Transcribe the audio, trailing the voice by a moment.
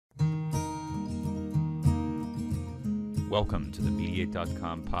Welcome to the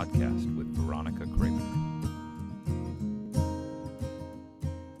Mediate.com podcast with Veronica Kramer.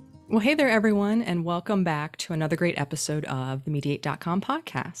 Well, hey there, everyone, and welcome back to another great episode of the Mediate.com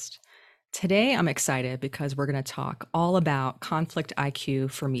podcast. Today, I'm excited because we're going to talk all about conflict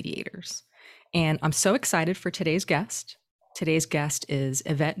IQ for mediators. And I'm so excited for today's guest. Today's guest is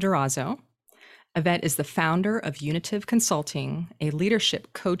Yvette Durazo. Yvette is the founder of Unitive Consulting, a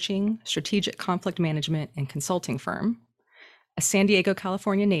leadership coaching, strategic conflict management, and consulting firm. A San Diego,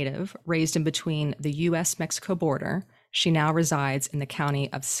 California native, raised in between the U.S.-Mexico border, she now resides in the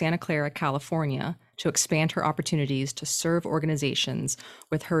county of Santa Clara, California, to expand her opportunities to serve organizations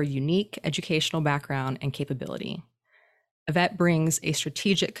with her unique educational background and capability. Yvette brings a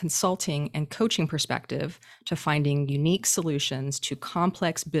strategic consulting and coaching perspective to finding unique solutions to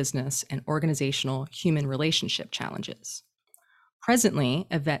complex business and organizational human relationship challenges. Presently,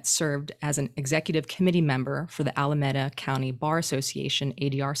 Yvette served as an executive committee member for the Alameda County Bar Association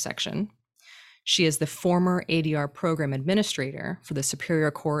ADR section. She is the former ADR program administrator for the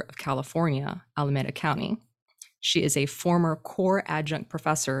Superior Court of California, Alameda County. She is a former core adjunct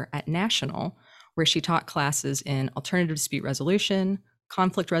professor at National, where she taught classes in alternative dispute resolution,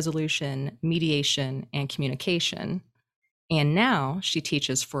 conflict resolution, mediation, and communication. And now she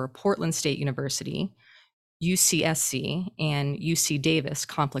teaches for Portland State University, UCSC, and UC Davis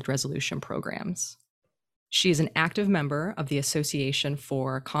conflict resolution programs. She is an active member of the Association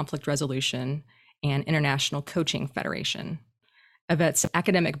for Conflict Resolution and International Coaching Federation. Yvette's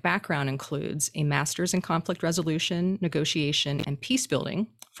academic background includes a master's in conflict resolution, negotiation, and peace building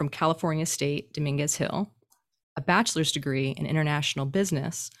from California State Dominguez Hill, a bachelor's degree in international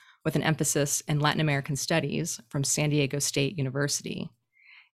business with an emphasis in Latin American studies from San Diego State University.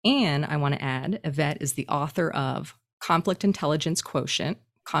 And I want to add, Yvette is the author of Conflict Intelligence Quotient,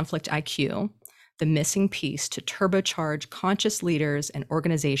 Conflict IQ, the missing piece to turbocharge conscious leaders and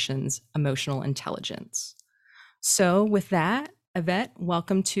organizations' emotional intelligence. So with that, Yvette,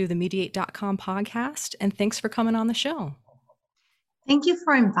 welcome to the Mediate.com podcast, and thanks for coming on the show. Thank you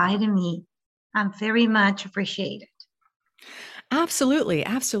for inviting me. I'm very much appreciated. Absolutely,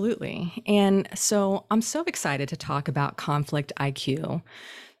 absolutely. And so I'm so excited to talk about conflict IQ.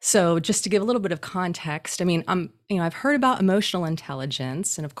 So just to give a little bit of context, I mean, I've heard about emotional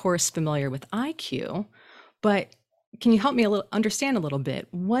intelligence and of course familiar with IQ, but can you help me understand a little bit,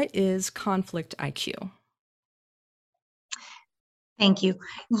 what is conflict IQ? Thank you.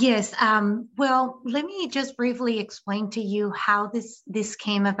 Yes. Well, let me just briefly explain to you how this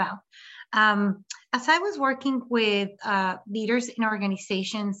came about. As I was working with leaders in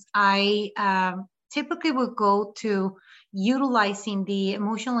organizations, I typically would go to utilizing the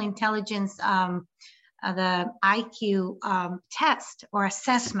emotional intelligence, the IQ test or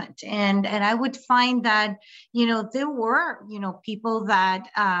assessment, and I would find that there were people that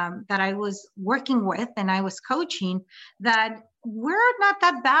I was working with and I was coaching that were not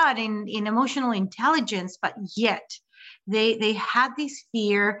that bad in emotional intelligence, but yet they had this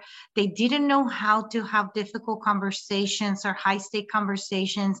fear. They didn't know how to have difficult conversations or high stake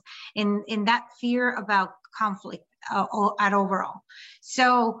conversations in that fear about conflict at overall.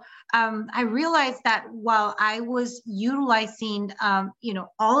 So I realized that while I was utilizing,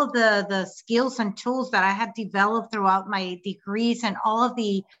 all of the skills and tools that I had developed throughout my degrees and all of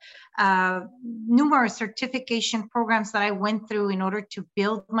the numerous certification programs that I went through in order to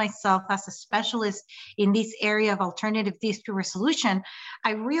build myself as a specialist in this area of alternative dispute resolution,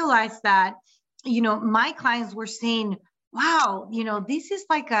 I realized that, my clients were saying, wow, this is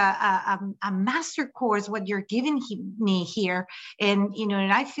like a master course, what you're giving me here. And,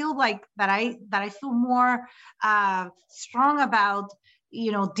 and I feel like that I feel more strong about,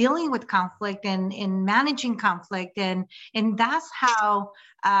 dealing with conflict and managing conflict. And that's how,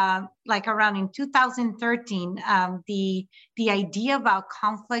 like around in 2013, the idea about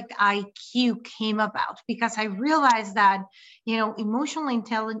conflict IQ came about, because I realized that, emotional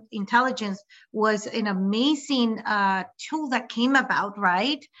intelligence was an amazing tool that came about,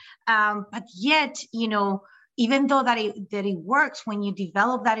 right? But yet, even though that it works when you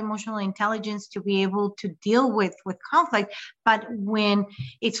develop that emotional intelligence to be able to deal with conflict, but when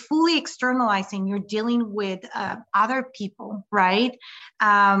it's fully externalized and you're dealing with other people, right?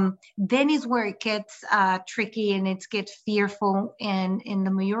 Then is where it gets tricky and it gets fearful, and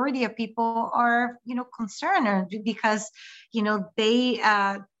the majority of people are, concerned because, they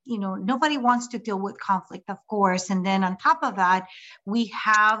nobody wants to deal with conflict, of course. And then on top of that, we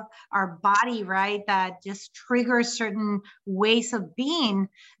have our body, right, that just triggers certain ways of being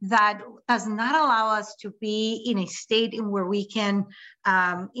that does not allow us to be in a state in where we can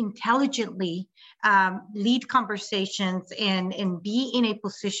intelligently lead conversations and be in a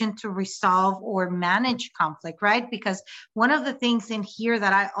position to resolve or manage conflict, right? Because one of the things in here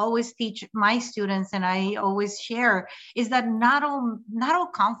that I always teach my students and I always share is that not all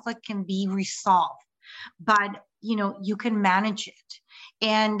conflict can be resolved, but you can manage it.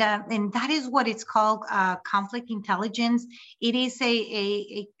 And that is what it's called, conflict intelligence. It is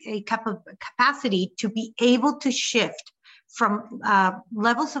a capacity to be able to shift from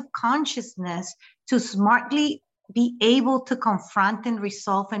levels of consciousness to smartly be able to confront and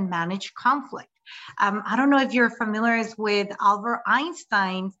resolve and manage conflict. I don't know if you're familiar with Albert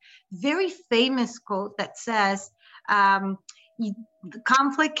Einstein's very famous quote that says, the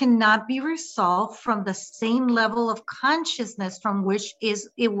conflict cannot be resolved from the same level of consciousness from which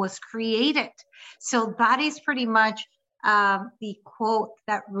it was created. So that is pretty much the quote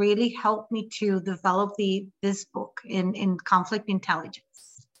that really helped me to develop this book in conflict intelligence.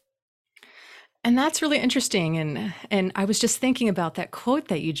 And that's really interesting. And I was just thinking about that quote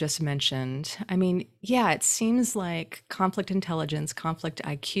that you just mentioned. I mean, yeah, it seems like conflict intelligence, conflict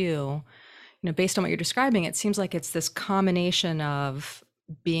IQ, based on what you're describing, it seems like it's this combination of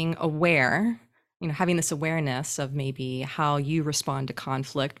being aware, having this awareness of maybe how you respond to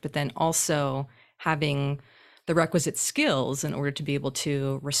conflict, but then also having the requisite skills in order to be able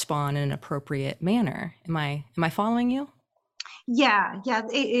to respond in an appropriate manner. Am I following you? Yeah,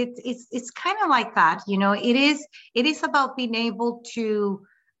 it's kind of like that. It is about being able to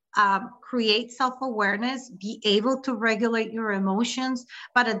create self-awareness, be able to regulate your emotions,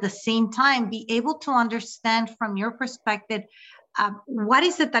 but at the same time, be able to understand from your perspective, what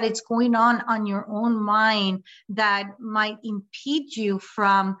is it that it's going on your own mind that might impede you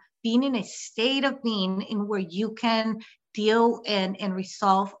from being in a state of being in where you can deal and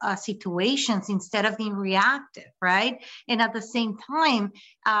resolve situations instead of being reactive, right? And at the same time,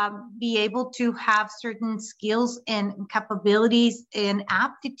 be able to have certain skills and capabilities and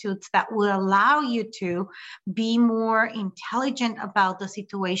aptitudes that will allow you to be more intelligent about the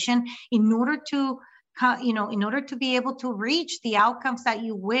situation in order to be able to reach the outcomes that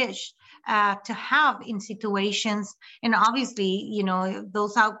you wish to have in situations. And obviously,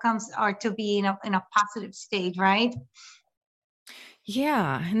 those outcomes are to be in a positive state, right?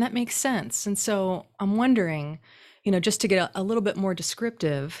 Yeah, and that makes sense. And so I'm wondering, just to get a little bit more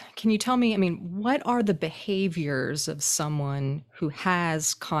descriptive, can you tell me, what are the behaviors of someone who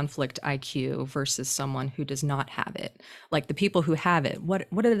has conflict IQ versus someone who does not have it? Like the people who have it, what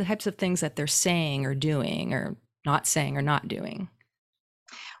are the types of things that they're saying or doing or not saying or not doing?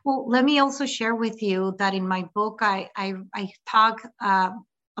 Well, let me also share with you that in my book, I talk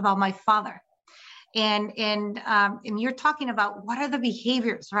about my father. And you're talking about what are the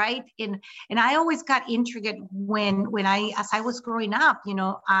behaviors, right? And I always got intrigued when as I was growing up,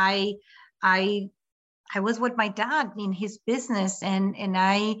 I was with my dad in his business, and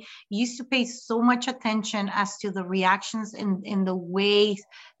I used to pay so much attention as to the reactions in the ways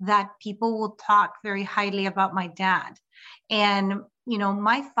that people will talk very highly about my dad. And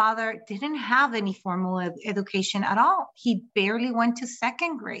my father didn't have any formal education at all. He barely went to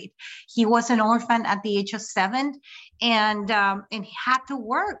second grade. He was an orphan at the age of 7, and he had to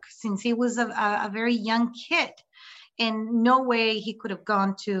work since he was a very young kid. And no way he could have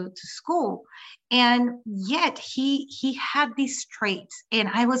gone to school. And yet he had these traits. And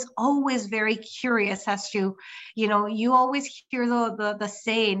I was always very curious as to, you always hear the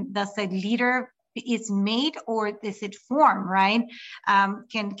saying that the leader is made or is it formed, right?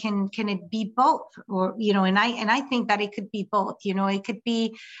 Can it be both? Or, and I think that it could be both. It could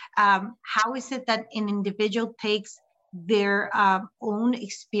be, how is it that an individual takes their own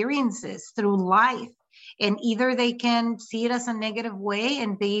experiences through life, and either they can see it as a negative way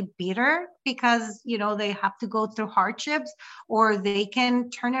and be bitter because they have to go through hardships, or they can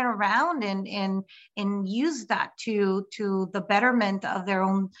turn it around and use that to the betterment of their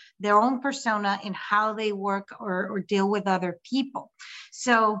own persona and how they work or deal with other people.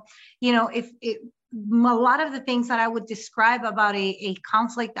 So if a lot of the things that I would describe about a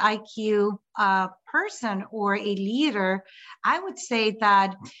conflict IQ person or a leader, I would say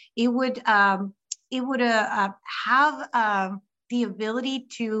that it would have the ability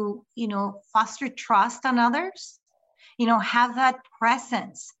to, foster trust on others, have that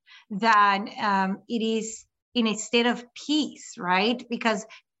presence that it is in a state of peace, right? Because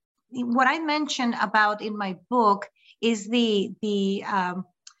what I mentioned about in my book is the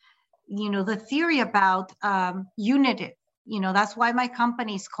theory about unitive. That's why my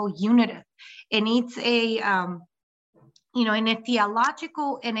company is called Unitive, and it's in a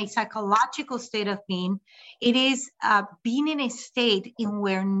theological and a psychological state of being, it is being in a state in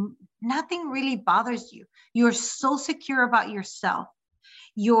where nothing really bothers you. You're so secure about yourself.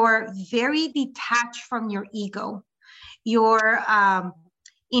 You're very detached from your ego. You're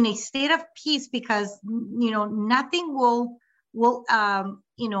in a state of peace because nothing will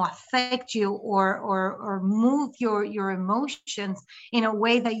affect you or move your emotions in a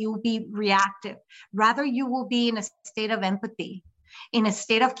way that you'll be reactive. Rather, you will be in a state of empathy, in a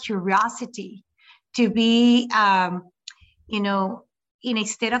state of curiosity, to be in a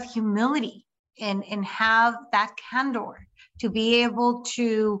state of humility, and have that candor to be able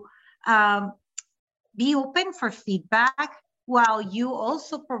to be open for feedback, while you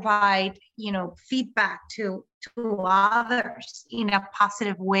also provide feedback to others in a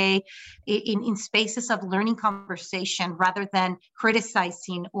positive way, in spaces of learning conversation, rather than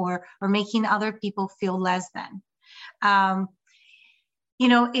criticizing or making other people feel less than.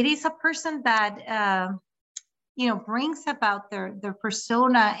 It is a person that brings about their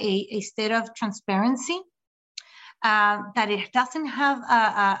persona a state of transparency, that it doesn't have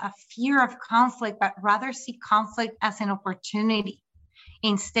a fear of conflict, but rather see conflict as an opportunity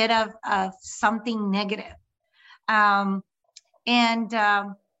instead of something negative. And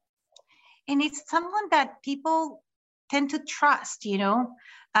it's someone that people tend to trust, people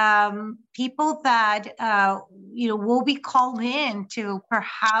that, will be called in to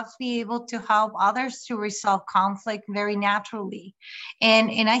perhaps be able to help others to resolve conflict very naturally.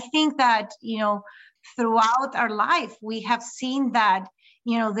 And I think that, throughout our life, we have seen that,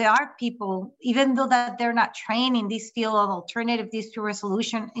 there are people, even though that they're not trained in this field of alternative dispute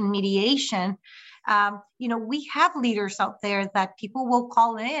resolution and mediation, we have leaders out there that people will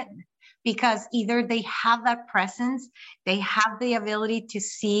call in because either they have that presence, they have the ability to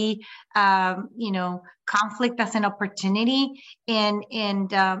see, conflict as an opportunity, and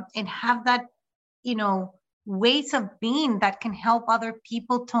have that, ways of being that can help other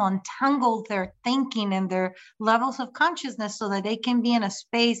people to untangle their thinking and their levels of consciousness, so that they can be in a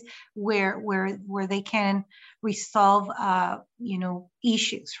space where they can resolve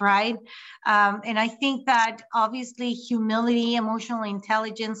issues, right? And I think that obviously humility, emotional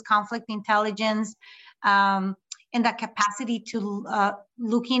intelligence, conflict intelligence, and that capacity to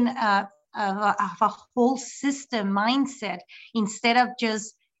looking of a whole system mindset, instead of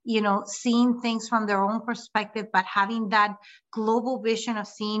just seeing things from their own perspective, but having that global vision of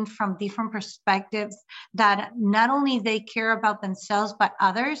seeing from different perspectives, that not only they care about themselves, but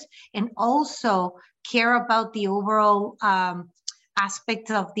others, and also care about the overall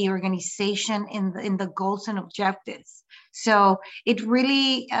aspect of the organization in the goals and objectives. So it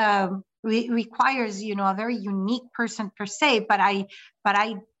really requires, a very unique person per se, but I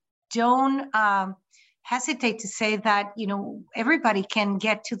don't hesitate to say that everybody can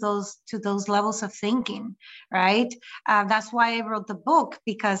get to those levels of thinking, right? That's why I wrote the book,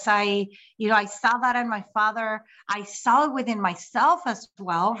 because I saw that in my father. I saw it within myself as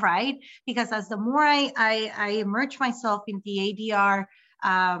well, right? Because as the more I immerse myself in the ADR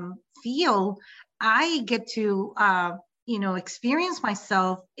field, I get to experience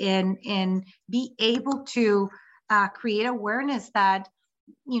myself and be able to create awareness that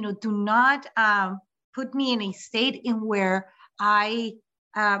do not put me in a state in where I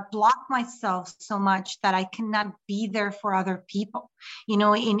block myself so much that I cannot be there for other people.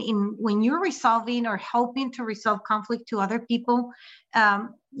 When you're resolving or helping to resolve conflict to other people,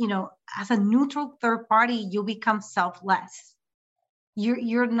 as a neutral third party, you become selfless.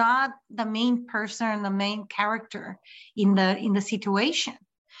 You're not the main person, the main character in the situation,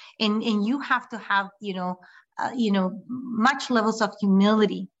 and you have to have much levels of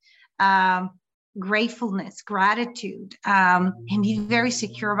humility, gratefulness, gratitude, and be very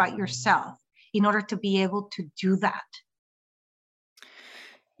secure about yourself in order to be able to do that.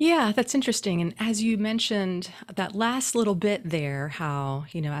 Yeah, that's interesting. And as you mentioned that last little bit there, how,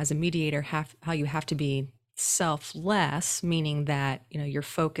 as a mediator, how you have to be selfless, meaning that, you're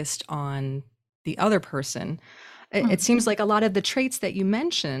focused on the other person. It seems like a lot of the traits that you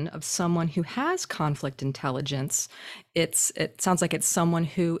mentioned of someone who has conflict intelligence, it sounds like it's someone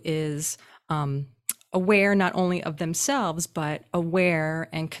who is aware not only of themselves, but aware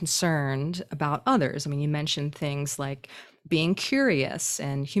and concerned about others. I mean, you mentioned things like being curious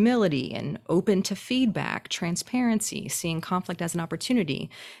and humility and open to feedback, transparency, seeing conflict as an opportunity.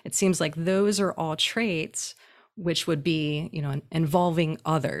 It seems like those are all traits which would be, involving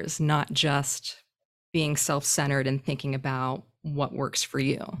others, not just being self-centered and thinking about what works for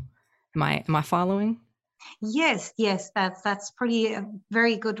you. Am I following? Yes, that's pretty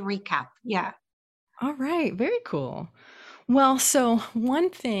very good recap. Yeah. All right, very cool. Well, so one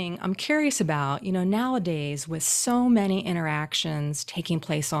thing I'm curious about, nowadays with so many interactions taking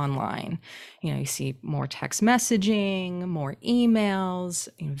place online, you see more text messaging, more emails,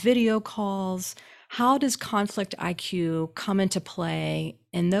 video calls. How does conflict IQ come into play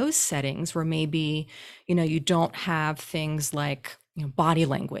in those settings where maybe, you don't have things like, body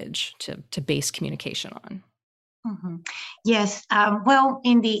language to base communication on? Mhm. Yes. Well,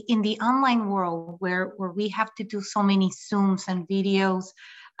 in the online world where we have to do so many Zooms and videos,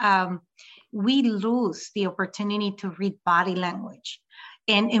 um, we lose the opportunity to read body language,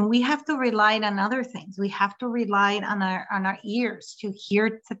 and we have to rely on other things. We have to rely on our ears to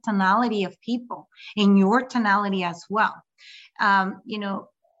hear the tonality of people and your tonality as well. You know,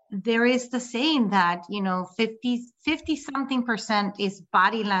 there is the saying that, 50 something percent is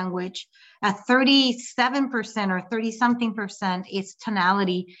body language, 37% or 30 something percent is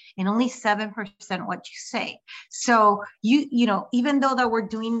tonality, and only 7% what you say. So even though that we're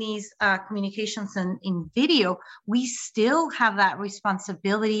doing these communications in video, we still have that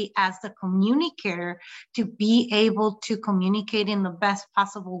responsibility as the communicator to be able to communicate in the best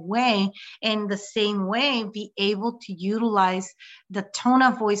possible way, and the same way be able to utilize the tone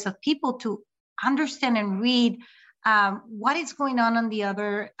of voice of people to understand and read what is going on the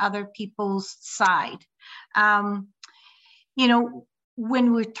other people's side. Um,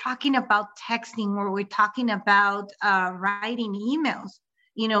 when we're talking about texting, or we're talking about writing emails,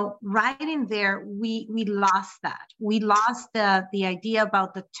 right in there, we lost that. We lost the idea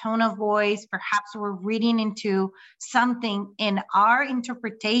about the tone of voice. Perhaps we're reading into something, and our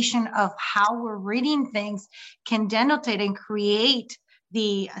interpretation of how we're reading things can denotate and create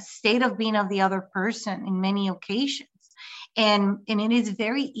the state of being of the other person in many occasions. And it is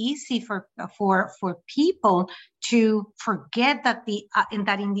very easy for people to forget that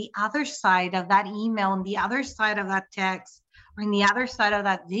in the other side of that email, on the other side of that text, or in the other side of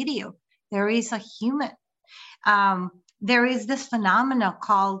that video, there is a human. There is this phenomena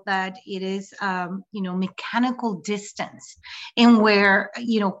called that it is, mechanical distance, and where,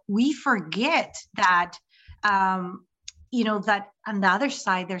 we forget that, that on the other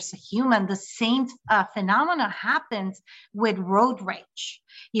side, there's a human. The same phenomena happens with road rage.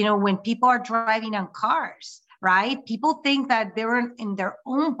 When people are driving on cars, right? People think that they're in their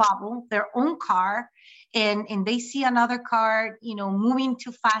own bubble, their own car, and they see another car, moving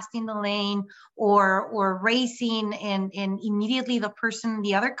too fast in the lane, or racing, and immediately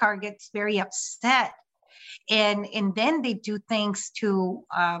the other car gets very upset. And then they do things to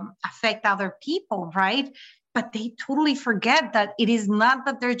affect other people, right? But they totally forget that it is not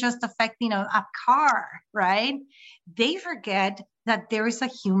that they're just affecting a car, right? They forget that there is a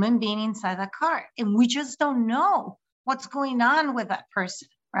human being inside the car, and we just don't know what's going on with that person,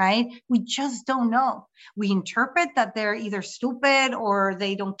 right? We just don't know. We interpret that they're either stupid or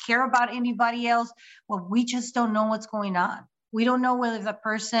they don't care about anybody else. Well, we just don't know what's going on. We don't know whether the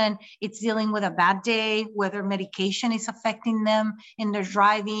person is dealing with a bad day, whether medication is affecting them in their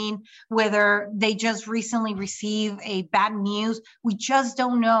driving, whether they just recently received a bad news. We just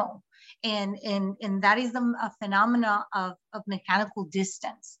don't know. And that is a phenomena of mechanical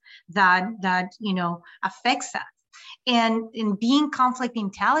distance that affects that. And in being conflict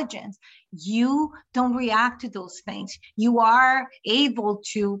intelligence, you don't react to those things. You are able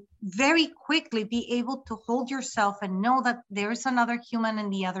to very quickly be able to hold yourself and know that there's another human on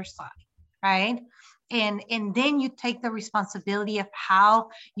the other side, right? And then you take the responsibility of how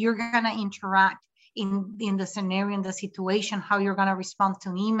you're going to interact in the scenario, in the situation, how you're going to respond to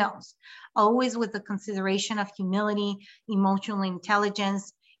emails, always with the consideration of humility, emotional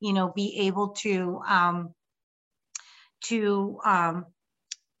intelligence, be able to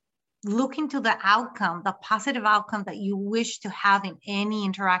look into the outcome, the positive outcome that you wish to have in any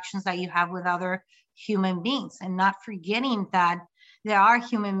interactions that you have with other human beings, and not forgetting that there are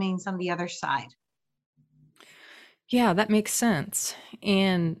human beings on the other side. Yeah, that makes sense.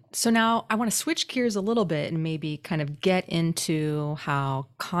 And so now I want to switch gears a little bit and maybe kind of get into how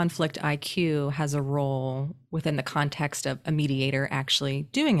conflict IQ has a role within the context of a mediator actually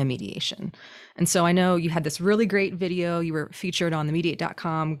doing a mediation. And so I know you had this really great video. You were featured on the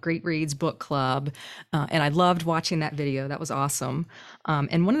Mediate.com Great Reads Book Club. And I loved watching that video. That was awesome.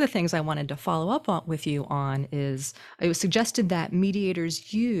 And one of the things I wanted to follow up with you on is it was suggested that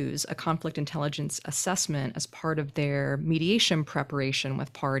mediators use a conflict intelligence assessment as part of their mediation preparation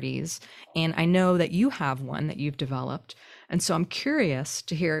with parties. And I know that you have one that you've developed. And so I'm curious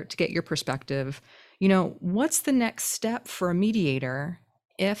to get your perspective. What's the next step for a mediator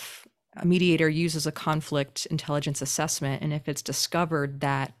if a mediator uses a conflict intelligence assessment and if it's discovered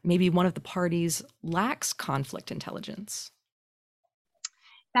that maybe one of the parties lacks conflict intelligence?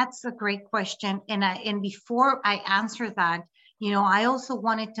 That's a great question. And before I answer that, I also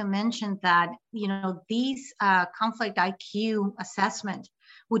wanted to mention that, these conflict IQ assessment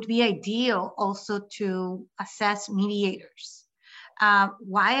would be ideal also to assess mediators.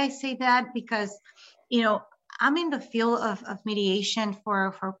 Why I say that? Because, I'm in the field of mediation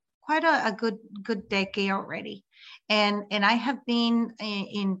for quite a good decade already. And I have been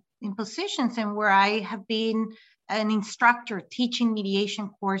in positions and where I have been an instructor teaching mediation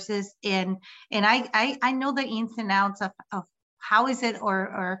courses, and I know the ins and outs of how is it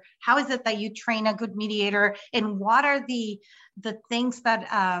or how is it that you train a good mediator, and what are the things that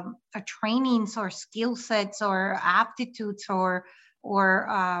are trainings or skill sets or aptitudes or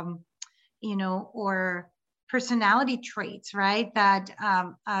or personality traits, right, that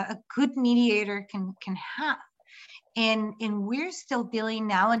a good mediator can have. And we're still dealing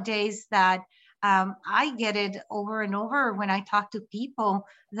nowadays that I get it over and over when I talk to people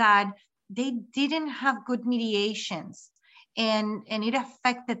that they didn't have good mediations, and it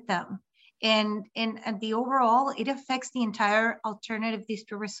affected them. And the overall, it affects the entire alternative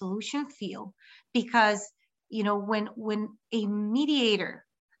dispute resolution field, because when a mediator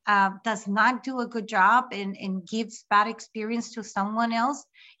does not do a good job and gives bad experience to someone else,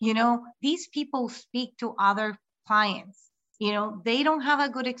 these people speak to other clients. They don't have a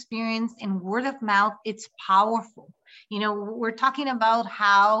good experience, and word of mouth, it's powerful. We're talking about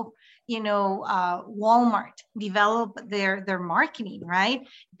how Walmart developed their marketing, right?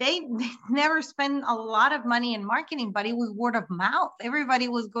 They never spent a lot of money in marketing, but it was word of mouth. Everybody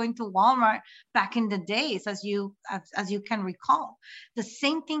was going to Walmart back in the days, as you can recall. The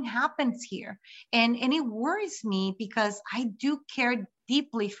same thing happens here, and it worries me because I do care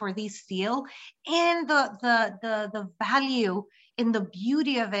deeply for this field, and the value and the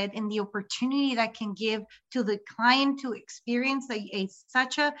beauty of it, and the opportunity that can give to the client to experience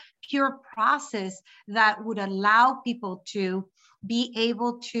such a pure process that would allow people to be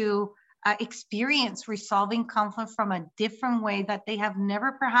able to experience resolving conflict from a different way that they have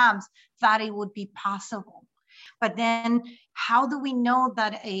never perhaps thought it would be possible. But then how do we know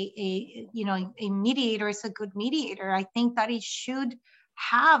that a mediator is a good mediator? I think that it should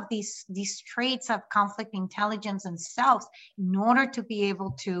have these traits of conflict intelligence and self in order to be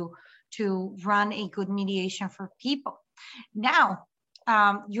able to run a good mediation for people. Now,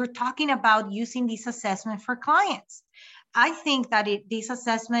 you're talking about using this assessment for clients. I think that this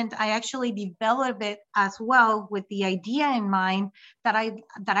assessment, I actually developed it as well with the idea in mind that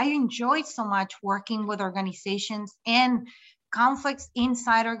I enjoyed so much working with organizations and conflicts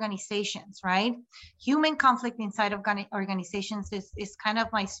inside organizations, right? Human conflict inside of organizations is kind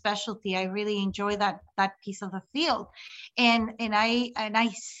of my specialty. I really enjoy that piece of the field. And I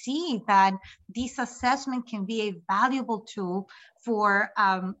see that this assessment can be a valuable tool for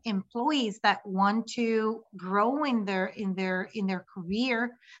employees that want to grow in their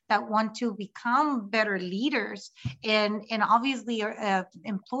career, that want to become better leaders, and obviously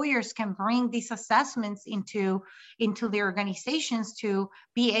employers can bring these assessments into their organizations to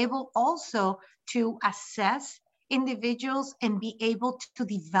be able also to assess individuals and be able to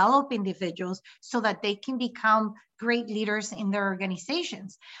develop individuals so that they can become great leaders in their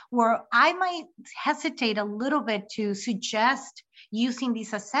organizations. Where I might hesitate a little bit to suggest using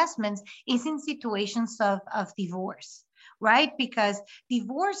these assessments is in situations of divorce, right? Because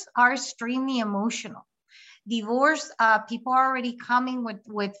divorce are extremely emotional. Divorce, people are already coming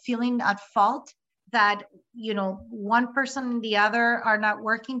with feeling at fault that one person and the other are not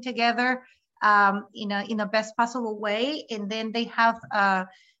working together in a best possible way, and then they have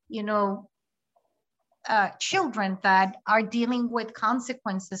children that are dealing with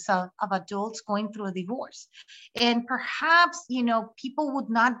consequences of adults going through a divorce. And perhaps, people would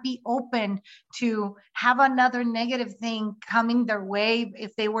not be open to have another negative thing coming their way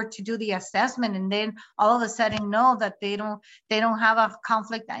if they were to do the assessment and then all of a sudden know that they don't have a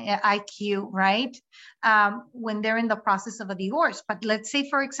conflict IQ, right? When they're in the process of a divorce. But let's say,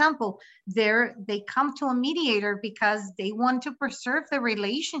 for example, they come to a mediator because they want to preserve the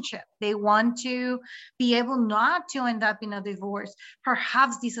relationship. They want to be able not to end up in a divorce.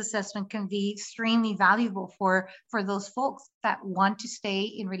 Perhaps this assessment can be extremely valuable for those folks that want to stay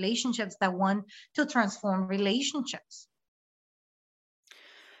in relationships, that want to transform relationships.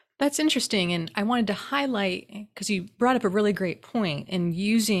 That's interesting. And I wanted to highlight, because you brought up a really great point in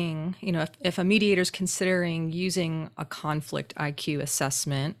using, if a mediator is considering using a conflict IQ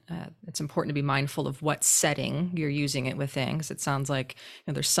assessment, it's important to be mindful of what setting you're using it within, because it sounds like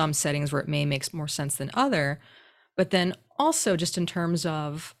there's some settings where it may make more sense than other. But then also just in terms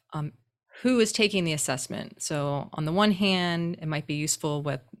of who is taking the assessment. So on the one hand, it might be useful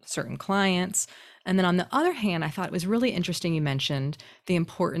with certain clients. And then on the other hand, I thought it was really interesting you mentioned the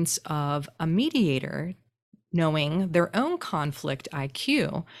importance of a mediator knowing their own conflict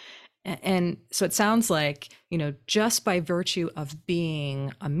IQ. And so it sounds like, just by virtue of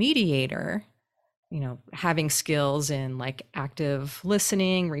being a mediator, having skills in like active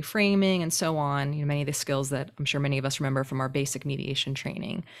listening, reframing, and so on, many of the skills that I'm sure many of us remember from our basic mediation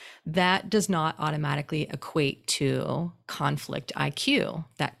training, that does not automatically equate to conflict IQ.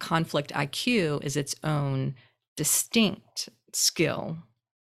 That conflict IQ is its own distinct skill.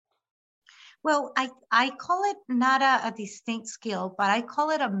 Well, I call it not a distinct skill, but I call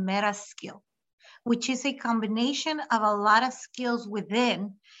it a meta skill, which is a combination of a lot of skills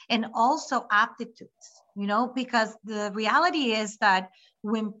within and also aptitudes, because the reality is that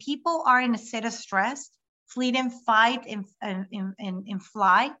when people are in a state of stress, fleet and fight and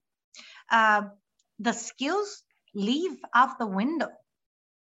fly, the skills leave out the window,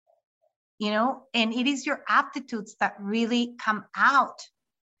 and it is your aptitudes that really come out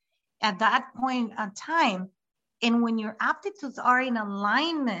at that point in time. And when your aptitudes are in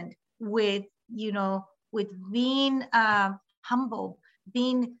alignment with, with being humble,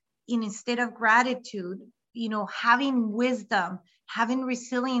 being in a state of gratitude, having wisdom, having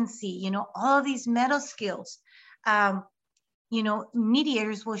resiliency, all of these meta skills,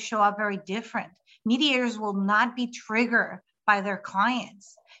 mediators will show up very different. Mediators will not be triggered by their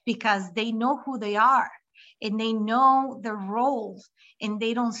clients because they know who they are and they know their roles, and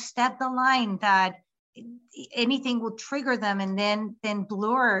they don't step the line that anything will trigger them and then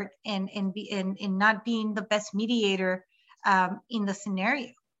blur and not being the best mediator in the scenario.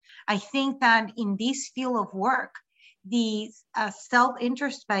 I think that in this field of work, the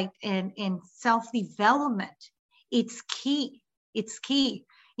self-introspect and self-development, it's key. It's key.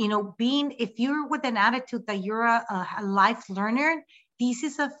 If you're with an attitude that you're a life learner, this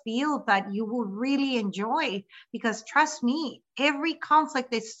is a field that you will really enjoy, because trust me, every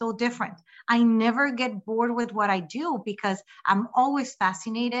conflict is so different. I never get bored with what I do because I'm always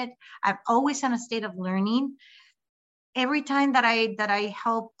fascinated. I'm always in a state of learning. Every time that I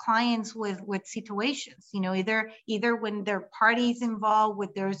help clients with situations, either when there are parties involved,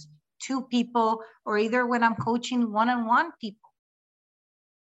 with there's two people, or either when I'm coaching one-on-one people.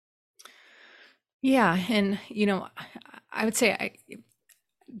 Yeah, and I would say I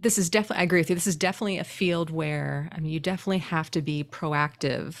agree with you. This is definitely a field where, you definitely have to be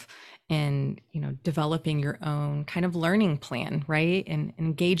proactive in, developing your own kind of learning plan, right? And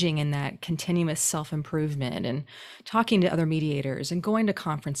engaging in that continuous self-improvement and talking to other mediators and going to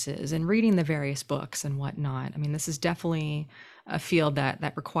conferences and reading the various books and whatnot. This is definitely a field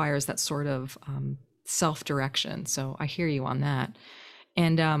that requires that sort of self-direction. So I hear you on that.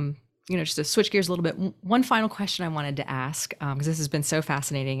 And, just to switch gears a little bit, one final question I wanted to ask, because this has been so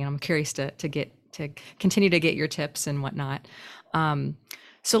fascinating, and I'm curious to continue to get your tips and whatnot.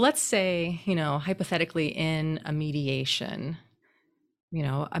 So let's say, hypothetically in a mediation,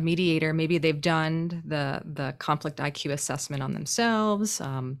 a mediator, maybe they've done the conflict IQ assessment on themselves,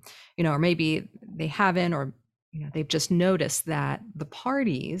 or maybe they haven't, or, they've just noticed that the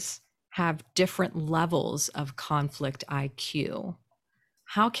parties have different levels of conflict IQ.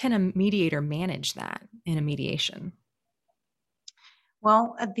 How can a mediator manage that in a mediation?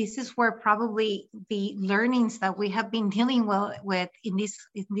 Well, this is where probably the learnings that we have been dealing with in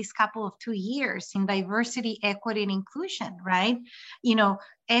this couple of 2 years in diversity, equity, and inclusion, right?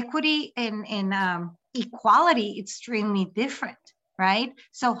 Equity and equality, extremely different, right?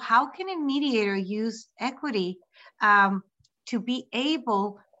 So how can a mediator use equity to be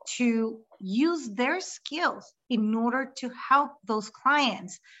able to use their skills in order to help those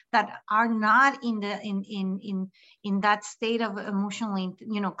clients that are not in that state of emotional,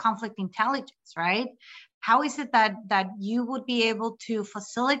 conflict intelligence, right? How is it that you would be able to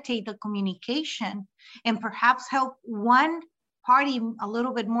facilitate the communication and perhaps help one party a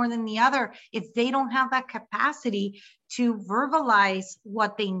little bit more than the other if they don't have that capacity to verbalize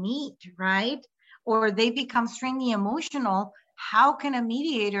what they need, right? Or they become extremely emotional? How can a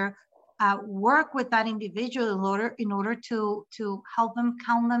mediator work with that individual in order to help them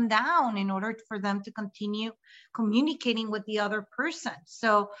calm them down, in order for them to continue communicating with the other person?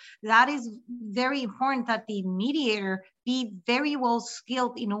 So that is very important, that the mediator be very well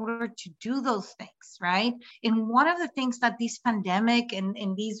skilled in order to do those things, right? And one of the things that this pandemic and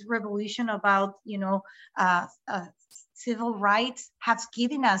this revolution about, civil rights has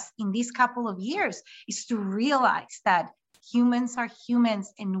given us in these couple of years is to realize that humans are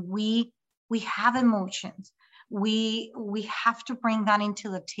humans, and we have emotions. we have to bring that into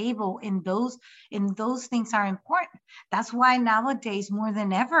the table, and those things are important. That's why nowadays, more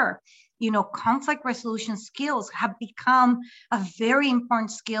than ever, conflict resolution skills have become a very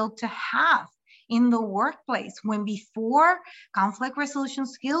important skill to have in the workplace, when before, conflict resolution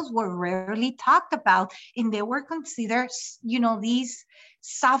skills were rarely talked about, and they were considered, these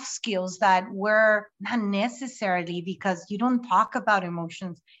soft skills that were not necessarily, because you don't talk about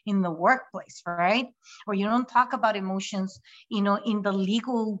emotions in the workplace, right? Or you don't talk about emotions, in the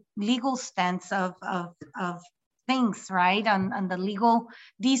legal stance of things, right? On the legal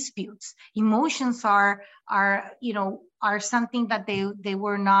disputes. Emotions are something that they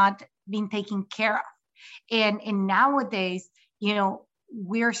were not being taken care of. And nowadays,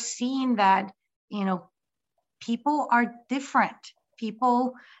 we're seeing that, people are different.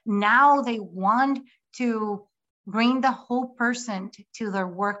 People now, they want to bring the whole person to their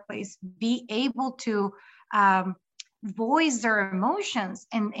workplace, be able to voice their emotions.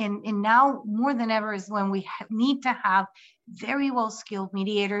 And now more than ever is when we need to have very well skilled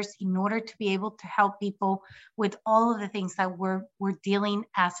mediators in order to be able to help people with all of the things that we're dealing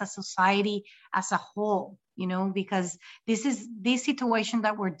as a society as a whole, because this situation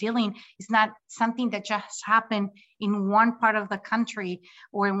that we're dealing is not something that just happened in one part of the country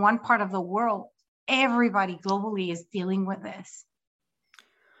or in one part of the world. Everybody globally is dealing with this.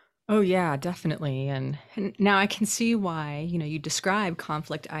 Oh yeah, definitely. And now I can see why, you describe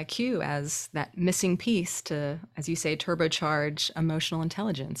conflict IQ as that missing piece to, as you say, turbocharge emotional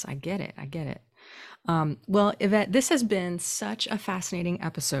intelligence. I get it. Well, Yvette, this has been such a fascinating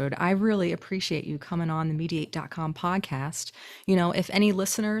episode. I really appreciate you coming on the Mediate.com podcast. If any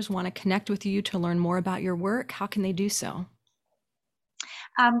listeners want to connect with you to learn more about your work, how can they do so?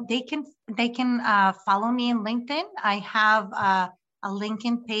 They can follow me in LinkedIn. I have a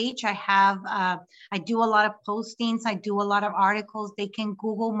LinkedIn page. I do a lot of postings. I do a lot of articles. They can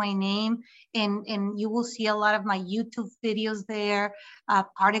Google my name, and you will see a lot of my YouTube videos there,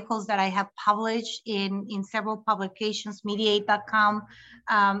 articles that I have published in several publications, Mediate.com,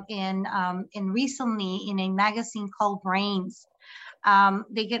 and recently in a magazine called Brains.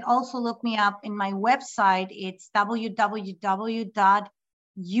 They can also look me up in my website. It's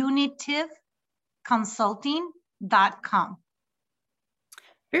www.unitivconsulting.com.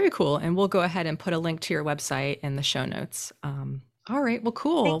 Very cool. And we'll go ahead and put a link to your website in the show notes. All right. Well,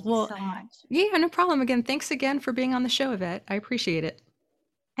 cool. Thank you so much. Yeah, no problem. Again, thanks again for being on the show, Yvette. I appreciate it.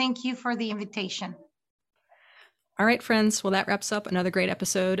 Thank you for the invitation. All right, friends. Well, that wraps up another great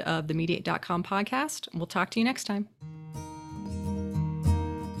episode of the Mediate.com podcast. We'll talk to you next time.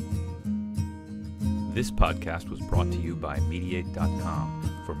 This podcast was brought to you by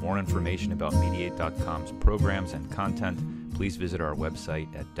Mediate.com. For more information about Mediate.com's programs and content, please visit our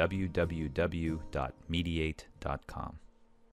website at www.mediate.com.